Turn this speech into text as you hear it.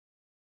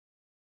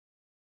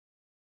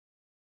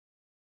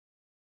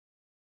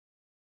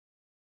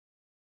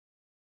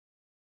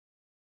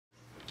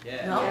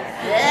Yes. No?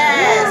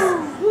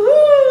 Yes.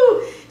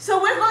 Woo.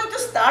 So we're going to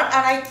start,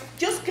 and I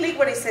just click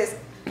where it says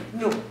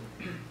new.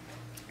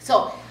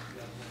 So,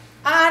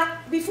 and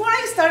before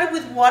I started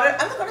with water,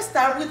 I'm not going to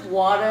start with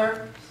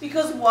water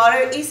because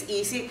water is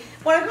easy.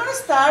 But I'm going to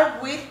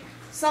start with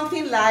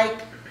something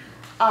like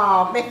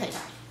methane.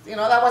 You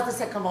know, that was the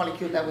second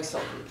molecule that we saw,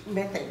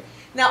 methane.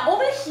 Now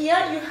over here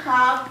you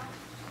have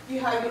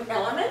your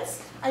elements,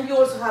 and you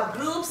also have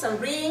groups and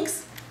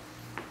rings.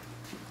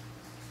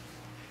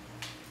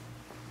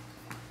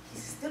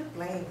 He's still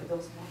playing with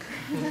those ones.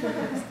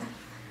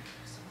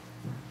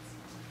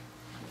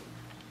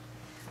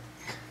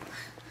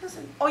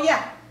 Oh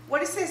yeah,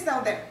 what it says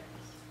down there?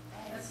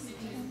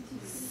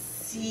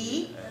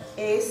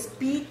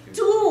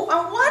 CsP2.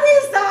 And what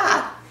is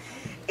that?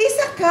 It's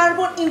a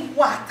carbon in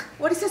what?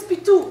 What is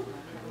sp2?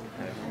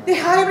 The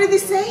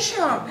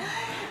hybridization.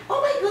 Oh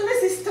my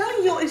goodness, it's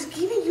telling you, it's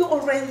giving you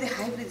already the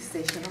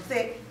hybridization of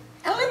the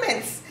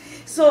elements.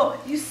 So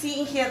you see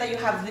in here that you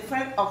have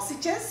different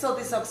oxygens. So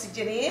this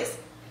oxygen is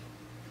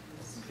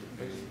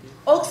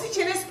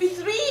oxygen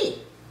sp3.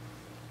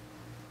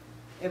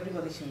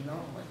 Everybody should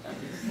know what that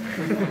is.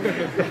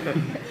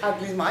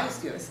 At least my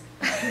students.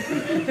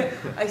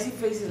 I see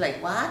faces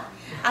like, what?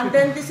 And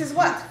then this is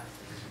what?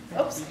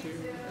 Oops.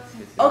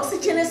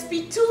 Oxygen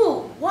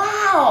sp2.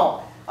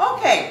 Wow.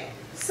 Okay.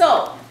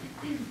 So,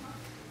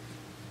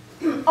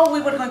 oh,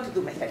 we were going to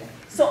do methane.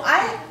 So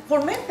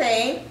for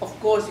methane, of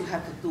course, you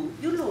have to do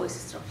your Lewis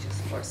structures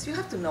first. You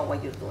have to know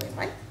what you're doing,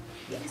 right?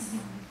 Yes.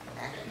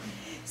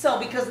 So,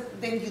 because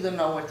then you don't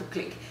know where to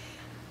click.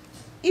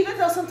 Even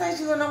though sometimes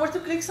you don't know where to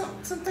click,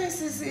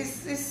 sometimes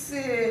it's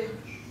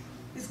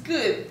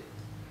good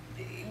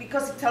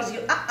because it tells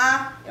you,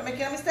 you're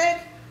making a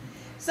mistake.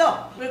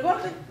 So we're going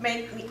to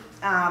make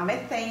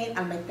methane,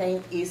 and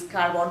methane is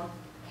carbon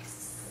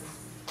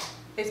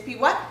SP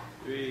what?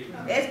 3.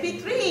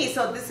 SP3.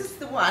 So this is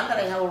the one that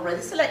I have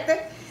already selected,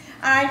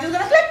 and I'm just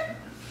gonna click.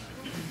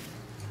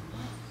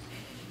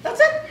 That's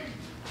it.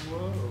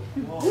 Whoa.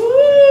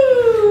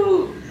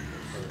 Woo!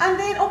 And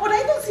then, oh, but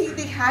I don't see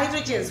the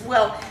hydrogens.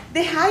 Well,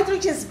 the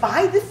hydrogens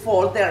by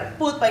default, they're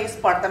put by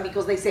Spartan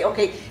because they say,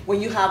 okay,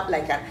 when you have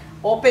like an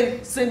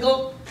open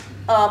single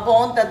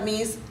bond, that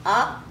means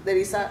there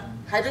is a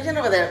hydrogen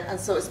over there, and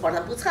so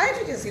Spartan puts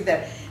hydrogens in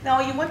there.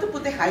 Now, you want to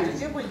put the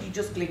hydrogen, well, you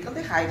just click on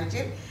the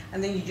hydrogen,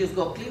 and then you just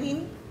go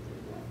clean,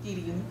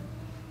 tirin,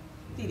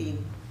 tirin,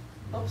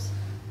 oops,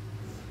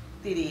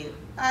 tirin,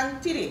 and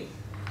tirin.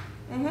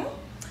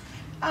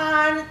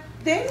 And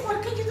then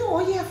what can you do? Oh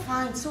yeah,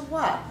 fine, so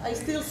what? I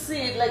still see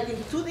it like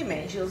in 2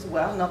 dimensions.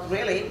 Well, not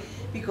really,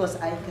 because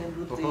I can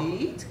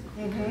rotate.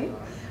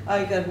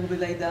 I can move it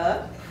like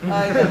that.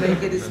 I can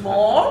make it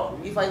small,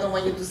 if I don't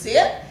want you to see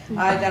it.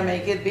 I can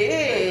make it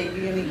big,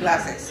 you need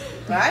glasses,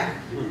 right?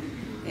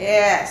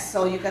 Yes,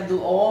 so you can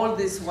do all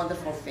these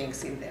wonderful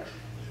things in there.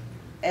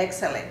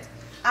 Excellent.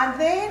 And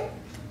then,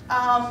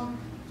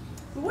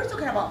 we were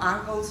talking about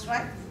angles,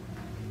 right?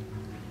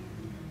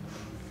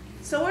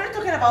 So we're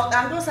talking about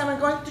angles, and I'm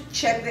going to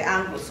check the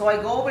angle. So I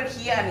go over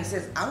here, and it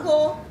says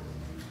angle.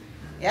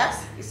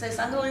 Yes, it says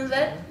angle in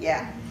there.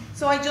 Yeah.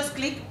 So I just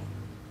click.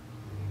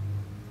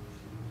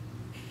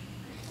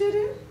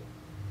 Tirin,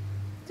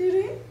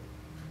 tirin,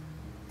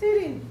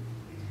 tirin.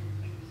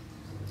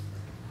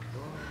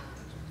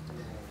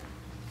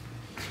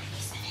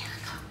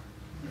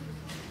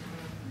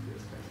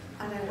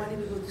 And I want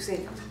everyone to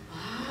say,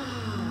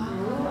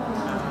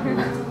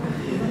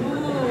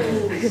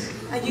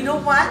 And you know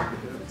what?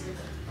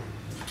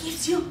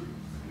 Gives you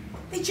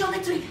the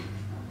geometry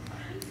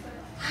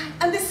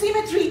and the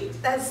symmetry.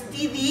 That's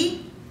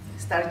DD.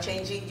 Start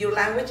changing your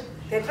language.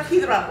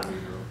 Tetrahedral.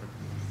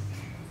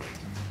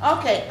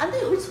 Okay, and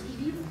they also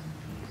give you.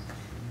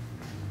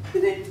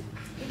 In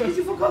case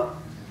you forgot.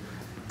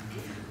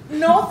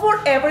 Not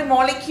for every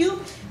molecule,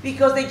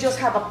 because they just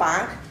have a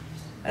bank,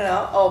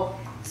 of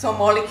some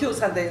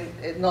molecules, and then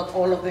not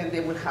all of them they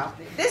will have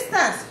the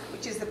distance,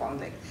 which is the bond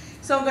length.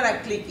 So I'm gonna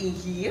click in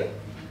here,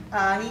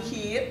 and in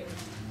here.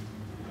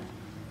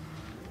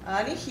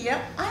 And in here,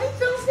 and it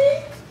tells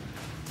me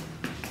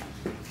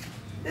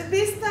the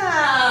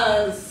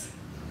distance.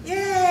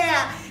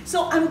 Yeah.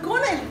 So I'm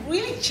gonna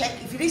really check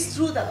if it is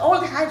true that all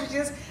the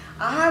hydrogens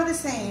are the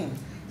same.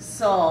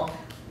 So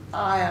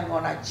I am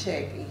gonna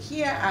check in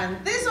here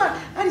and this one.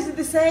 And is it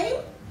the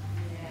same?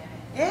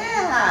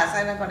 Yes.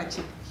 And I'm gonna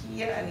check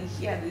here and in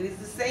here, and it is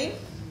the same.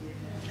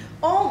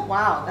 Oh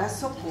wow, that's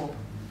so cool.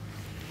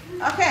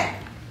 Okay.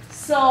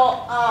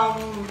 So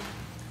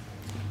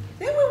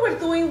then we were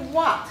doing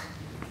what?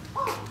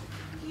 Oh,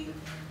 he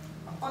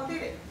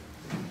undid it.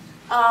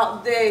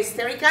 The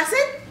stearic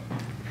acid,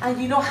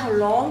 and you know how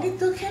long it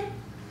took him?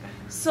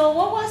 So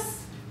what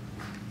was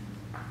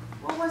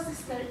the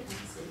stearic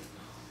acid?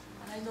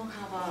 I don't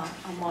have a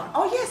mark.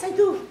 Oh yes, I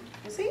do.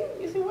 You see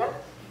what?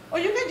 Or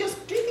you can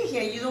just click in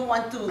here. You don't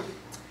want to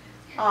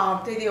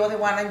take the other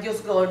one and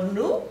just go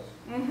new.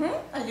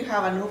 And you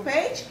have a new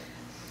page.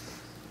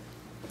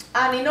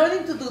 And in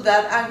order to do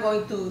that, I'm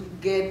going to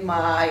get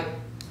my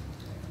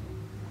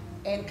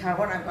end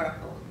carbon. I'm gonna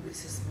go,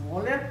 this is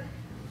smaller.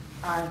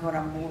 I'm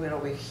gonna move it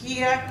over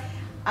here.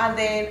 And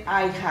then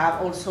I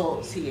have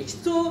also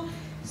CH2.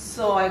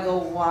 So I go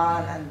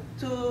 1 and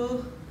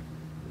 2,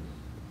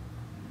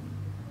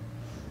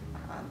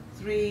 and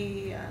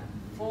 3, and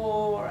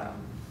 4,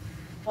 and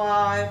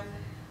 5,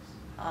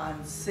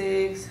 and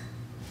 6,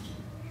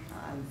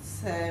 and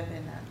 7,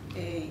 and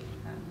 8,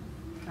 and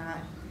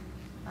 9,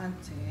 and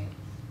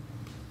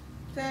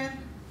 10.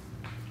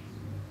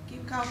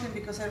 Keep counting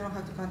because I don't know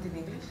how to count in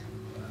English.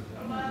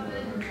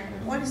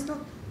 What is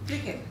not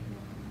clicking?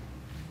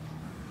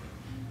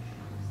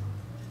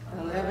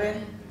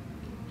 11,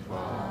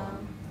 12,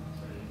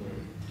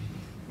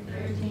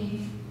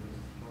 13,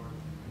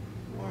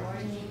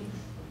 14,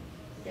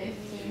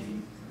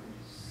 15,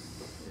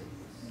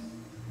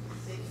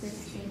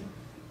 16.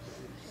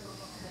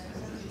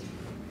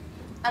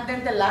 And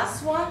then the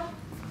last one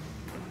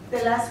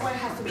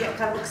has to be a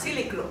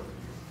carboxylic group.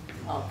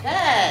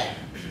 Okay,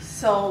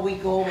 so we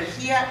go over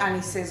here and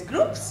it says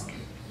groups.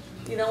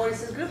 You know where it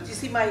says groups? You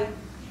see my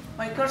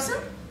cursor,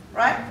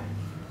 right?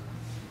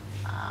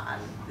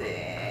 And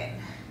then,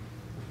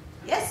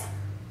 yes,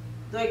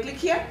 do I click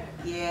here?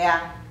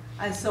 Yeah,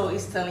 and so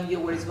it's telling you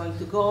where it's going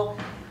to go.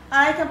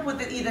 I can put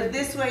it either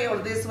this way or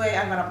this way.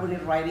 I'm gonna put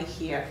it right in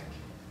here.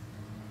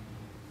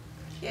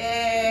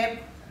 Yeah.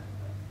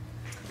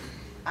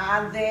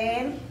 And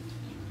then,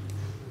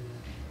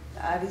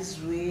 that is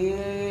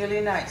really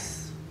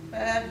nice.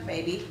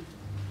 Maybe.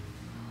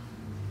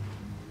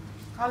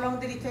 How long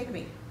did it take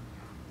me?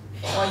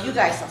 Well, you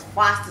guys are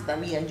faster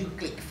than me and you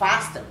click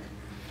faster.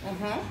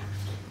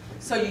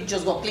 So you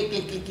just go click,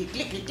 click, click, click,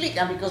 click, click, click,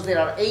 and because there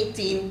are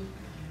 18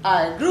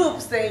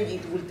 groups, then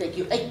it will take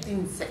you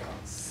 18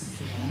 seconds.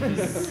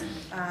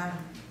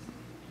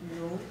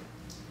 No.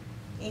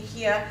 In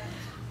here,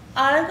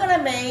 I'm not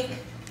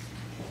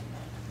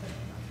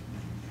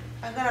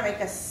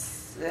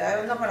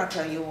gonna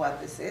tell you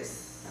what this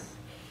is.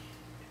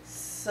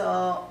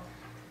 So,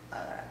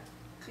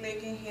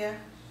 click in here.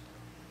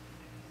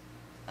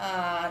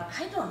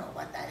 I don't know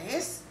what that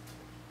is.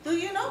 Do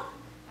you know?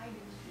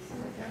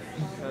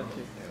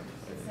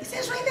 It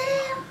says right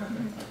there.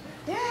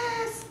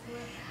 Yes.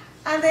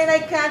 And then I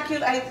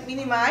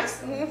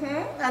minimize.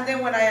 And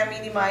then when I am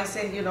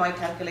minimizing, you know, I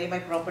calculate my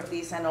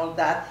properties and all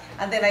that.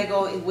 And then I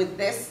go with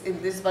this,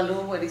 in this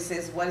balloon where it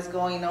says what is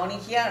going on in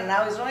here. And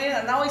now it's running,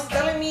 and now it's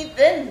telling me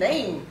the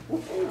name.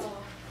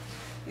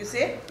 You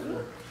see?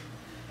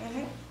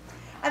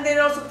 And then it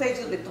also tells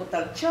you the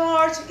total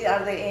charge.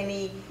 Are there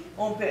any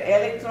ampere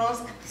electrons?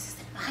 And this is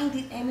the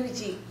binding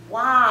energy.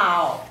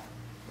 Wow.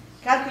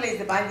 Calculates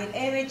the binding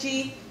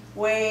energy,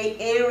 weight,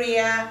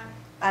 area,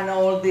 and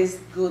all these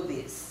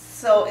goodies.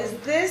 So is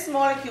this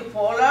molecule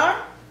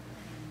polar?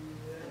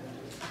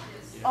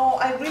 Oh,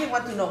 I really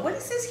want to know. Well,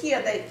 it says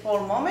here that for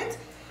a moment,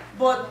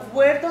 but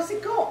where does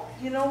it go?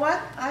 You know what?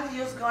 I'm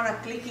just gonna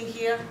click in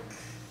here.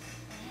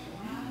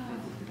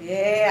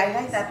 Yeah, I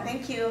like that.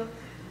 Thank you.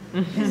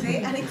 You see,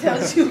 and it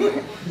tells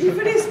you if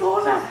it is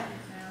polar,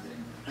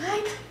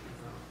 right?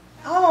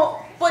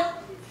 Oh,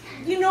 but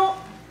you know,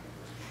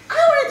 I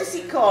wanted to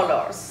see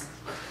colors.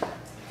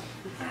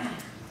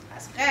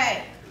 That's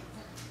okay.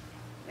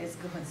 Let's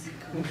go and see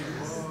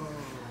colors.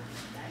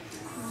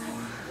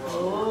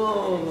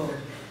 Oh,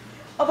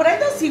 but I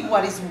don't see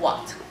what is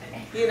what.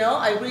 You know,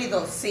 I really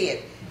don't see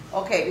it.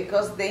 Okay,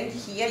 because then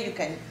here you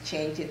can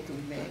change it to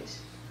mesh.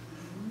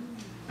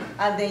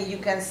 And then you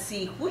can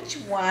see which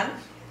one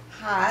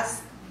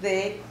has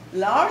the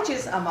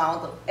largest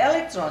amount of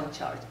electron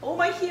charge. Oh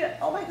my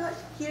gosh,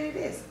 here it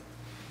is,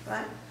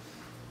 right?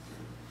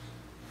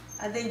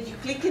 And then you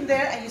click in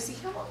there and you see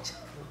how much.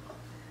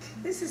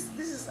 This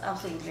is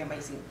absolutely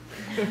amazing.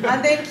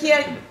 And then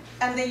here,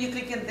 and then you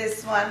click in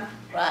this one,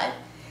 right?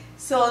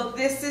 So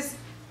this is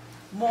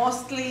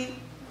mostly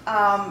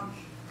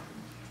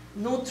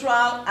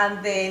neutral,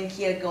 and then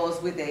here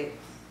goes with it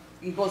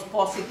goes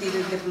positive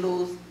in the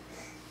blues,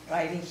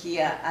 right in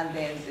here, and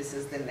then this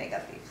is the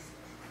negatives.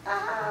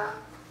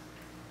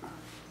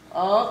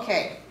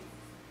 Okay.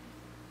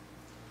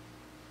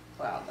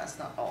 Well, that's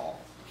not all.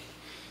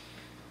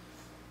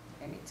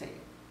 Let me tell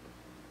you,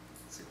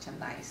 such a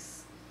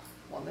nice,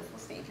 wonderful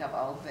thing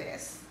about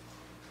this.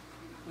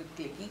 We're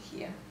clicking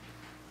here.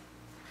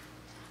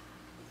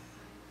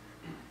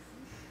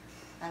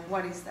 And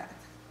what is that?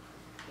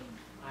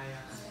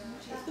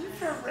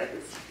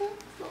 Infrared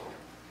spectrum.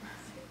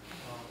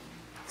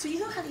 So you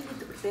know how you need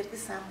to prepare the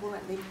sample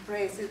and then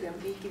press it and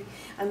make it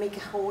and make a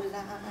whole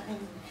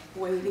line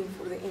waiting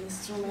for the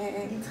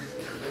instrument.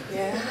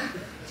 Yeah.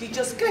 You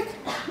just click.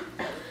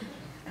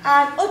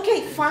 And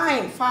okay,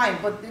 fine,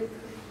 but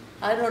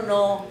I don't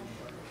know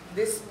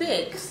the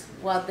specs,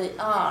 what they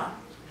are.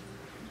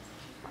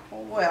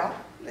 Oh, well,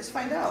 let's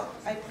find out.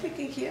 I'm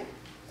clicking here.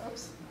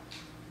 Oops.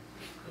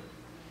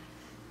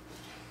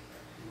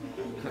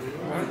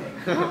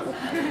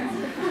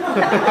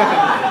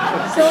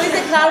 So it's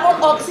a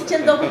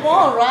carbon-oxygen double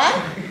bond, right?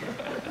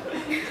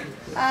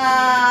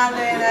 And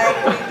then I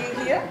click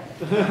in here.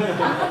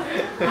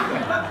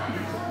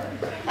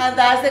 And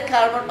that's the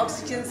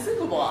carbon-oxygen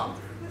single bond.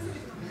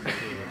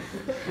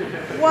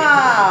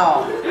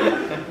 Wow.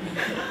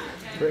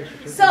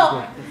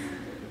 So,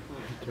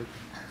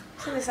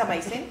 isn't this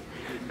amazing?